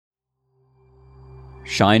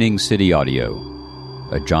Shining City Audio,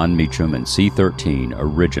 a Jon Meacham and C13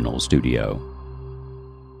 original studio.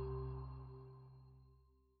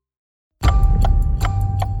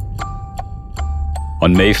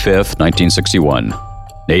 On May 5th, 1961,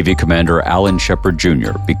 Navy Commander Alan Shepard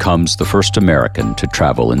Jr. becomes the first American to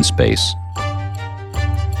travel in space.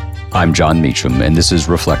 I'm Jon Meacham, and this is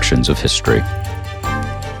Reflections of History.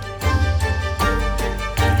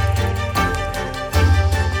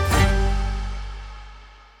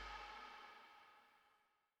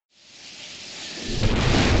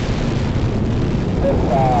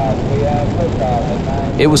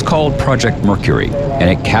 It was called Project Mercury, and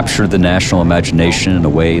it captured the national imagination in a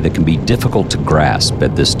way that can be difficult to grasp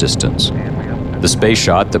at this distance. The space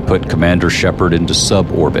shot that put Commander Shepard into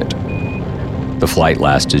suborbit. The flight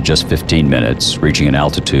lasted just 15 minutes, reaching an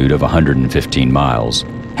altitude of 115 miles,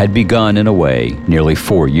 had begun in a way nearly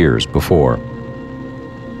 4 years before.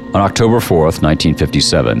 On October 4th,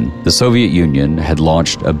 1957, the Soviet Union had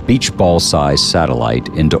launched a beach ball-sized satellite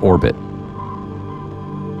into orbit.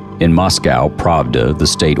 In Moscow, Pravda, the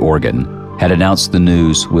state organ, had announced the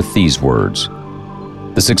news with these words: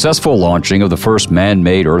 "The successful launching of the first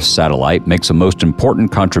man-made Earth satellite makes a most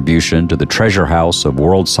important contribution to the treasure house of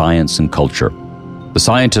world science and culture. The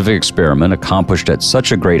scientific experiment accomplished at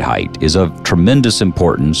such a great height is of tremendous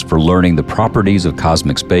importance for learning the properties of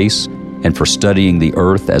cosmic space and for studying the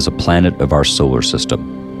Earth as a planet of our solar system."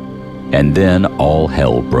 And then all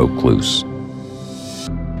hell broke loose.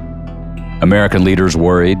 American leaders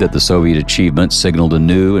worried that the Soviet achievement signaled a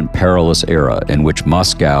new and perilous era in which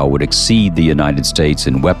Moscow would exceed the United States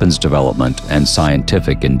in weapons development and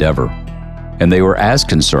scientific endeavor. And they were as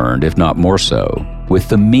concerned, if not more so, with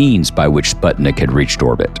the means by which Sputnik had reached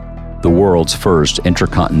orbit, the world's first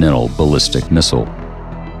intercontinental ballistic missile.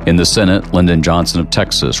 In the Senate, Lyndon Johnson of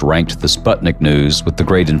Texas ranked the Sputnik news with the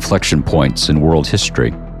great inflection points in world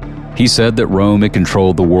history. He said that Rome had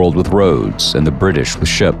controlled the world with roads and the British with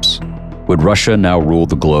ships. Would Russia now rule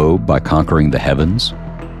the globe by conquering the heavens?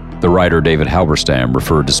 The writer David Halberstam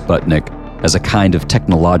referred to Sputnik as a kind of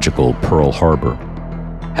technological Pearl Harbor.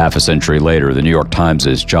 Half a century later, the New York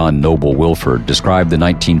Times' John Noble Wilford described the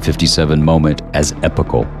 1957 moment as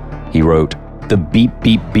epical. He wrote, "The beep,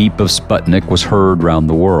 beep, beep of Sputnik was heard round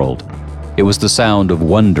the world. It was the sound of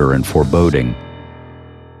wonder and foreboding.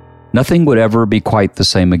 Nothing would ever be quite the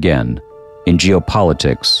same again, in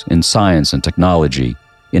geopolitics, in science and technology,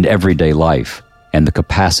 in everyday life, and the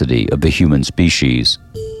capacity of the human species."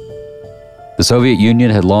 The Soviet Union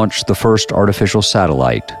had launched the first artificial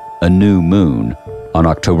satellite, a new moon, on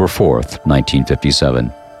October 4th,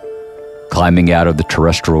 1957. Climbing out of the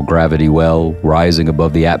terrestrial gravity well, rising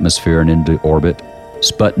above the atmosphere and into orbit,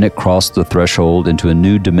 Sputnik crossed the threshold into a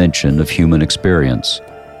new dimension of human experience.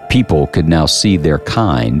 People could now see their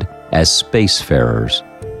kind as spacefarers.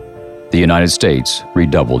 The United States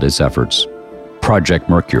redoubled its efforts. Project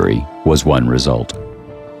Mercury was one result.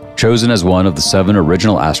 Chosen as one of the 7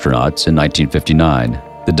 original astronauts in 1959,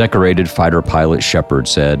 the decorated fighter pilot Shepard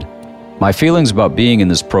said, "My feelings about being in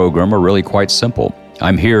this program are really quite simple.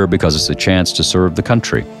 I'm here because it's a chance to serve the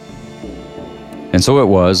country." And so it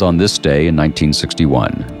was on this day in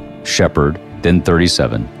 1961. Shepard, then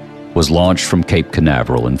 37, was launched from Cape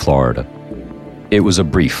Canaveral in Florida. It was a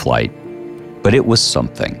brief flight, but it was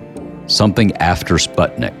something after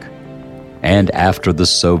Sputnik, and after the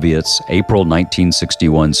Soviets' April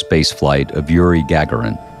 1961 spaceflight of Yuri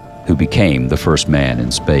Gagarin, who became the first man in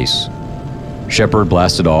space. Shepard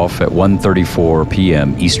blasted off at 1:34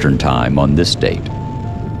 p.m. Eastern Time on this date.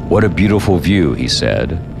 "What a beautiful view," he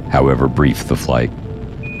said, however brief the flight.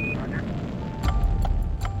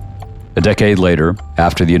 A decade later,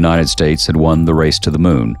 after the United States had won the race to the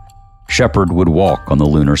moon, Shepard would walk on the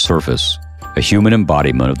lunar surface, a human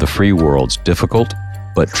embodiment of the free world's difficult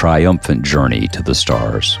but triumphant journey to the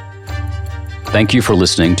stars. Thank you for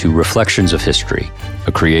listening to Reflections of History,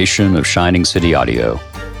 a creation of Shining City Audio,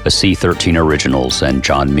 a C13 Originals and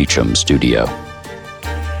Jon Meacham studio.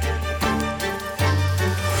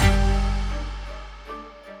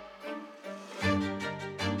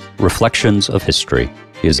 Reflections of History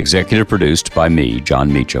is executive produced by me,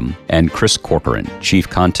 Jon Meacham, and Chris Corcoran, Chief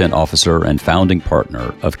Content Officer and founding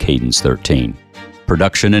partner of Cadence 13.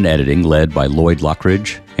 Production and editing led by Lloyd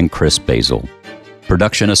Lockridge and Chris Basil.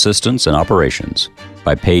 Production assistance and operations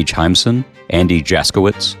by Paige Heimson, Andy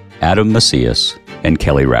Jaskowitz, Adam Macias, and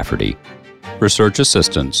Kelly Rafferty. Research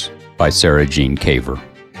assistance by Sarah Jean Caver.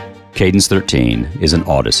 Cadence 13 is an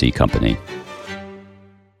Odyssey company.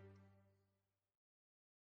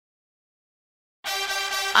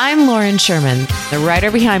 I'm Lauren Sherman, the writer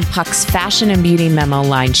behind Puck's Fashion and Beauty Memo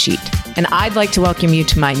line sheet. and I'd like to welcome you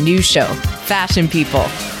to my new show, Fashion People.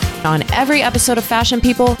 On every episode of Fashion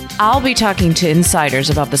People, I'll be talking to insiders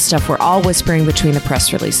about the stuff we're all whispering between the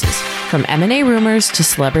press releases, from M&A rumors to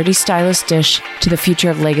celebrity stylist dish to the future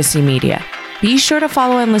of legacy media. Be sure to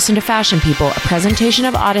follow and listen to Fashion People, a presentation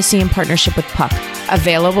of Odyssey in partnership with Puck,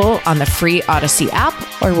 available on the free Odyssey app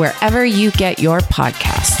or wherever you get your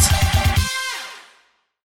podcasts.